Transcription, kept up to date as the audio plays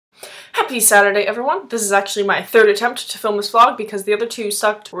Happy Saturday, everyone! This is actually my third attempt to film this vlog because the other two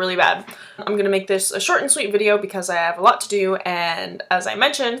sucked really bad. I'm gonna make this a short and sweet video because I have a lot to do, and as I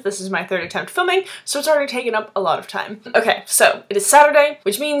mentioned, this is my third attempt filming, so it's already taken up a lot of time. Okay, so it is Saturday,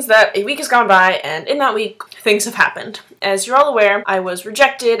 which means that a week has gone by, and in that week, things have happened. As you're all aware, I was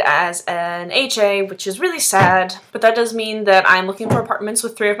rejected as an HA, which is really sad, but that does mean that I'm looking for apartments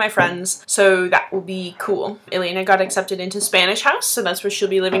with 3 of my friends, so that will be cool. Elena got accepted into Spanish House, so that's where she'll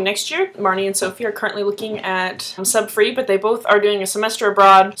be living next year. Marnie and Sophie are currently looking at sub-free, but they both are doing a semester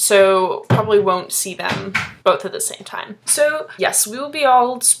abroad, so probably won't see them both at the same time. So yes, we will be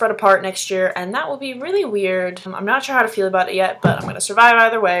all spread apart next year, and that will be really weird. I'm not sure how to feel about it yet, but I'm gonna survive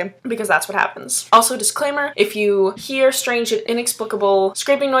either way because that's what happens. Also, disclaimer, if you hear strange and inexplicable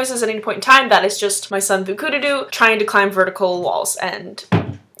scraping noises at any point in time, that is just my son Thukududu trying to climb vertical walls, and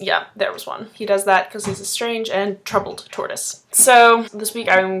yeah, there was one. He does that because he's a strange and troubled tortoise. So this week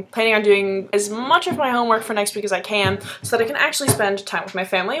I'm planning on doing as much of my homework for next week as I can so that I can actually spend time with my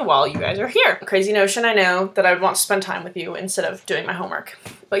family while you guys are here. Crazy notion, I know, that I would want to spend time with you instead of doing my homework.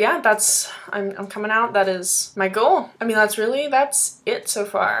 But yeah, I'm coming out. That is my goal. I mean, that's it so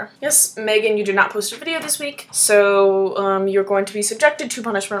far. Yes, Megan, you did not post a video this week, so you're going to be subjected to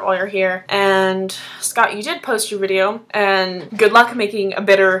punishment while you're here. And Scott, you did post your video, and good luck making a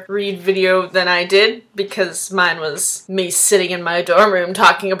better read video than I did, because mine was me sitting in my dorm room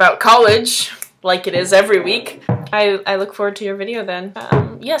talking about college, like it is every week. I look forward to your video then.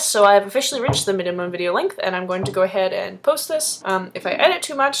 Yes, so I have officially reached the minimum video length, and I'm going to go ahead and post this. If I edit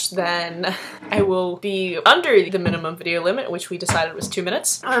too much, then I will be under the minimum video limit, which we decided was 2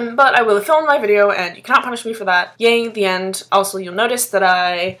 minutes. But I will have filmed my video, and you cannot punish me for that. Yay, the end. Also, you'll notice that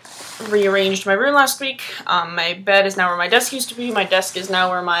I rearranged my room last week. My bed is now where my desk used to be. My desk is now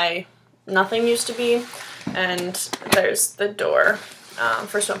where my nothing used to be. And there's the door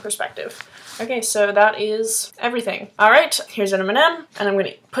for some perspective. Okay, so that is everything. Alright, here's an M&M, and I'm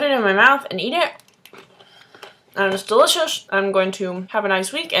gonna put it in my mouth and eat it. And it's delicious. I'm going to have a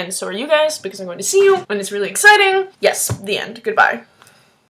nice week, and so are you guys, because I'm going to see you, and it's really exciting. Yes, the end. Goodbye.